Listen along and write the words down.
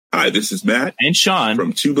Hi, this is Matt and Sean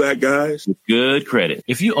from Two Black Guys with Good Credit.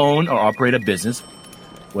 If you own or operate a business,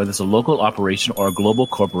 whether it's a local operation or a global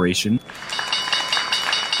corporation,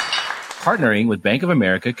 partnering with Bank of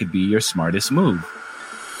America could be your smartest move.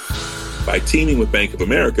 By teaming with Bank of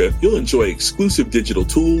America, you'll enjoy exclusive digital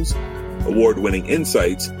tools, award-winning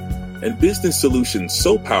insights, and business solutions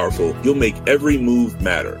so powerful you'll make every move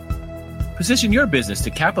matter. Position your business to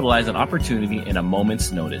capitalize on opportunity in a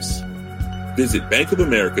moment's notice. Visit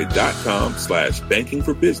bankofamerica.com/banking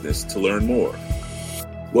for business to learn more.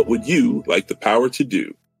 What would you like the power to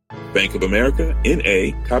do? Bank of America,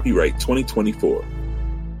 N.A., copyright 2024.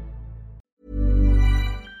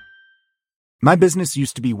 My business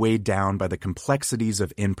used to be weighed down by the complexities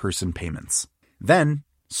of in-person payments. Then,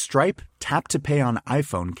 Stripe Tap to Pay on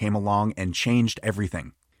iPhone came along and changed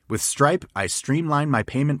everything. With Stripe, I streamlined my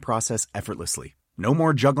payment process effortlessly. No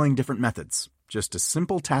more juggling different methods. Just a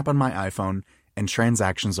simple tap on my iPhone and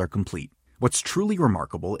transactions are complete. What's truly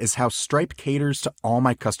remarkable is how Stripe caters to all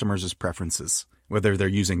my customers' preferences. Whether they're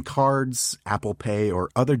using cards, Apple Pay, or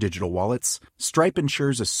other digital wallets, Stripe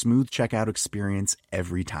ensures a smooth checkout experience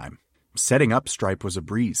every time. Setting up Stripe was a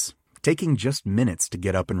breeze, taking just minutes to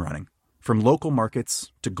get up and running. From local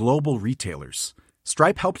markets to global retailers,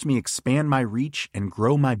 Stripe helped me expand my reach and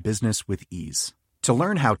grow my business with ease. To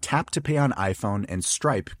learn how Tap to Pay on iPhone and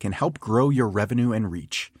Stripe can help grow your revenue and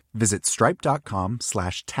reach, visit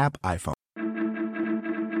stripe.com/tapiphone.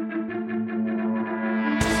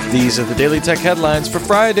 These are the Daily Tech headlines for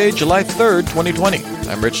Friday, July 3rd, 2020.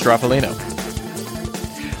 I'm Rich Stroffolino.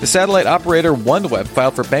 The satellite operator OneWeb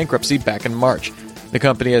filed for bankruptcy back in March. The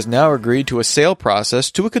company has now agreed to a sale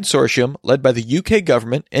process to a consortium led by the UK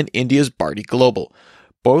government and India's Bharti Global.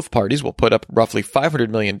 Both parties will put up roughly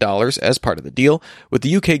 $500 million as part of the deal, with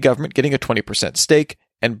the UK government getting a 20% stake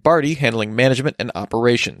and Bharti handling management and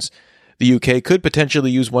operations. The UK could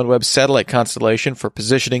potentially use OneWeb's satellite constellation for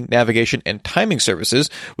positioning, navigation, and timing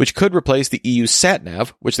services, which could replace the EU's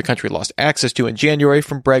SatNav, which the country lost access to in January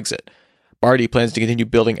from Brexit. Bharti plans to continue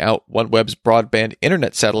building out OneWeb's broadband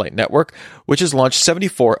internet satellite network, which has launched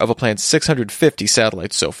 74 of a planned 650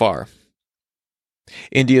 satellites so far.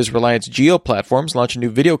 India's Reliance Jio platforms launched a new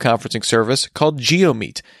video conferencing service called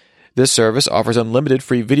JioMeet. This service offers unlimited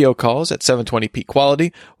free video calls at 720p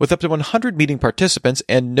quality with up to 100 meeting participants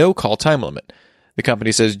and no call time limit. The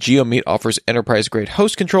company says JioMeet offers enterprise-grade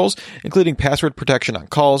host controls, including password protection on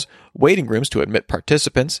calls, waiting rooms to admit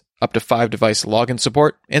participants, up to 5-device login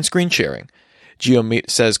support, and screen sharing. JioMeet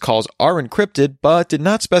says calls are encrypted, but did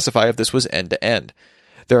not specify if this was end-to-end.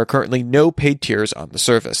 There are currently no paid tiers on the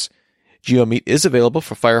service. JioMeet is available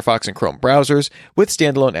for Firefox and Chrome browsers, with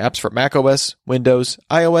standalone apps for macOS, Windows,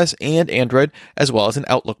 iOS, and Android, as well as an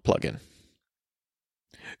Outlook plugin.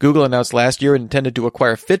 Google announced last year it intended to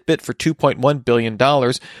acquire Fitbit for $2.1 billion,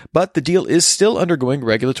 but the deal is still undergoing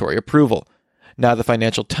regulatory approval. Now the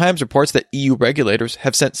Financial Times reports that EU regulators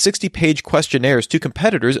have sent 60-page questionnaires to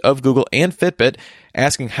competitors of Google and Fitbit,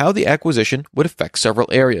 asking how the acquisition would affect several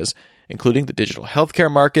areas, including the digital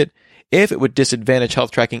healthcare market, if it would disadvantage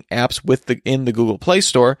health tracking apps in the Google Play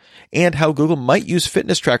Store, and how Google might use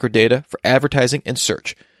fitness tracker data for advertising and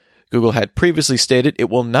search. Google had previously stated it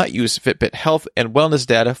will not use Fitbit health and wellness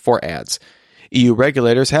data for ads. EU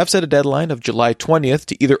regulators have set a deadline of July 20th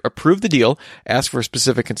to either approve the deal, ask for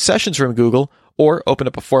specific concessions from Google, or open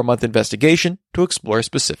up a 4-month investigation to explore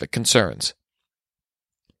specific concerns.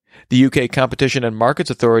 The UK Competition and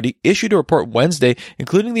Markets Authority issued a report Wednesday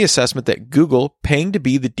including the assessment that Google paying to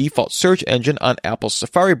be the default search engine on Apple's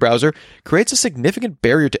Safari browser creates a significant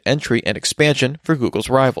barrier to entry and expansion for Google's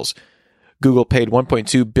rivals. Google paid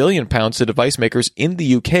 £1.2 billion to device makers in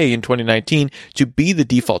the UK in 2019 to be the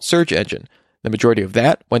default search engine. The majority of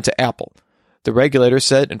that went to Apple. The regulator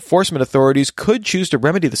said enforcement authorities could choose to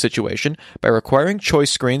remedy the situation by requiring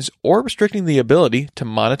choice screens or restricting the ability to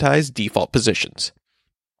monetize default positions.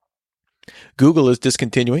 Google is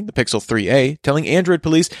discontinuing the Pixel 3a, telling Android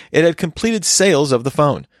police it had completed sales of the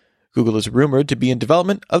phone. Google is rumored to be in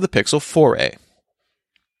development of the Pixel 4a.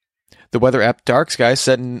 The weather app Dark Sky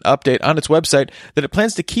said in an update on its website that it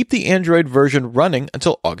plans to keep the Android version running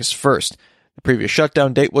until August 1st. The previous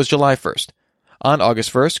shutdown date was July 1st. On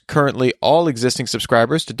August 1st, currently all existing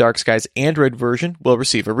subscribers to Dark Sky's Android version will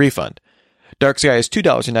receive a refund. Dark Sky is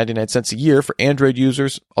 $2.99 a year for Android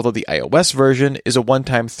users, although the iOS version is a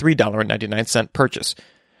one-time $3.99 purchase.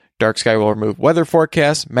 Dark Sky will remove weather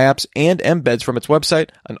forecasts, maps, and embeds from its website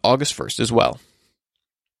on August 1st as well.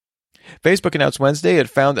 Facebook announced Wednesday it had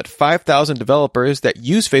found that 5,000 developers that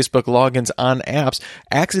use Facebook logins on apps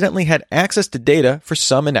accidentally had access to data for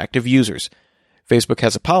some inactive users. Facebook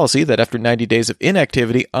has a policy that after 90 days of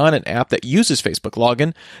inactivity on an app that uses Facebook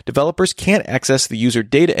login, developers can't access the user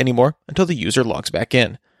data anymore until the user logs back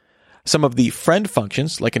in. Some of the friend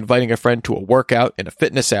functions, like inviting a friend to a workout in a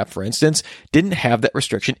fitness app, for instance, didn't have that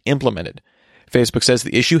restriction implemented. Facebook says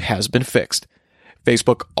the issue has been fixed.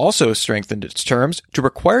 Facebook also strengthened its terms to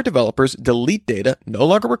require developers delete data no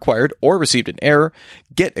longer required or received in error,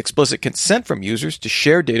 get explicit consent from users to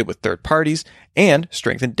share data with third parties, and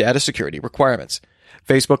strengthen data security requirements.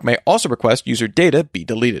 Facebook may also request user data be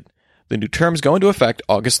deleted. The new terms go into effect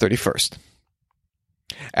August 31st.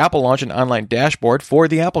 Apple launched an online dashboard for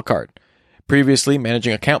the Apple Card. Previously,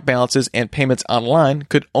 managing account balances and payments online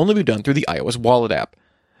could only be done through the iOS Wallet app.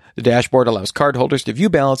 The dashboard allows cardholders to view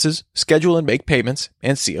balances, schedule and make payments,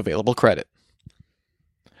 and see available credit.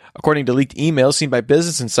 According to leaked emails seen by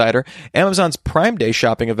Business Insider, Amazon's Prime Day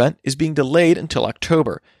shopping event is being delayed until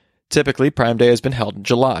October. Typically, Prime Day has been held in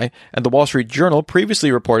July, and the Wall Street Journal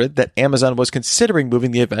previously reported that Amazon was considering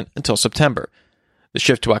moving the event until September. The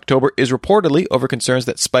shift to October is reportedly over concerns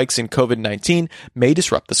that spikes in COVID-19 may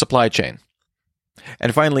disrupt the supply chain.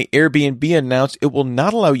 And finally, Airbnb announced it will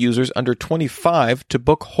not allow users under 25 to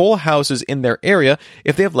book whole houses in their area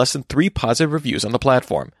if they have less than 3 positive reviews on the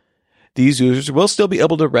platform. These users will still be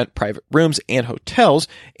able to rent private rooms and hotels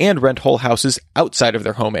and rent whole houses outside of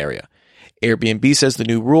their home area. Airbnb says the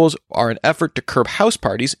new rules are an effort to curb house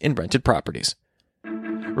parties in rented properties.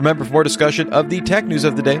 Remember, for more discussion of the tech news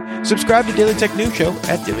of the day, subscribe to Daily Tech News Show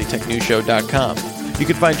at dailytechnewsshow.com. You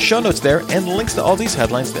can find show notes there and links to all these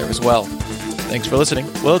headlines there as well. Thanks for listening.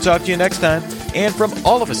 We'll talk to you next time. And from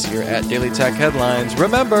all of us here at Daily Tech Headlines,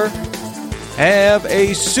 remember, have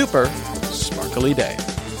a super sparkly day.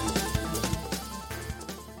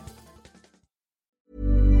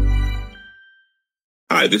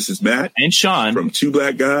 Hi, this is Matt And Sean from Two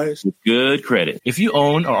Black Guys with Good Credit. If you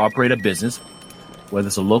own or operate a business, whether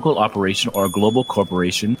it's a local operation or a global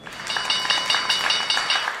corporation,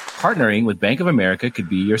 partnering with Bank of America could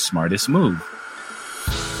be your smartest move.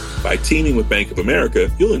 By teaming with Bank of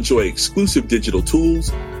America, you'll enjoy exclusive digital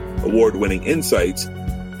tools, award-winning insights,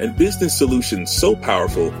 and business solutions so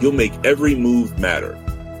powerful you'll make every move matter.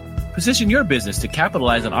 Position your business to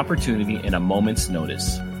capitalize on opportunity in a moment's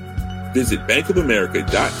notice. Visit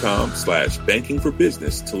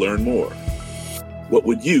bankofamerica.com/bankingforbusiness to learn more. What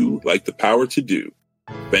would you like the power to do?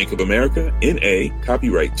 Bank of America, N.A.,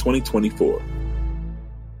 copyright 2024.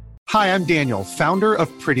 Hi, I'm Daniel, founder of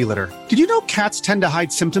Pretty Litter. Did you know cats tend to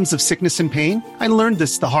hide symptoms of sickness and pain? I learned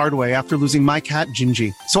this the hard way after losing my cat,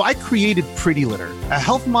 Gingy. So I created Pretty Litter, a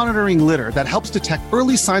health monitoring litter that helps detect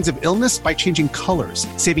early signs of illness by changing colors,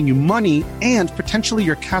 saving you money and potentially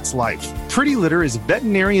your cat's life. Pretty Litter is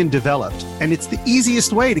veterinarian developed, and it's the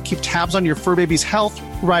easiest way to keep tabs on your fur baby's health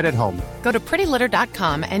right at home. Go to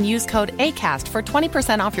prettylitter.com and use code ACAST for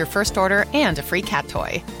 20% off your first order and a free cat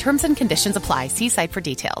toy. Terms and conditions apply. See site for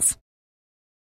details.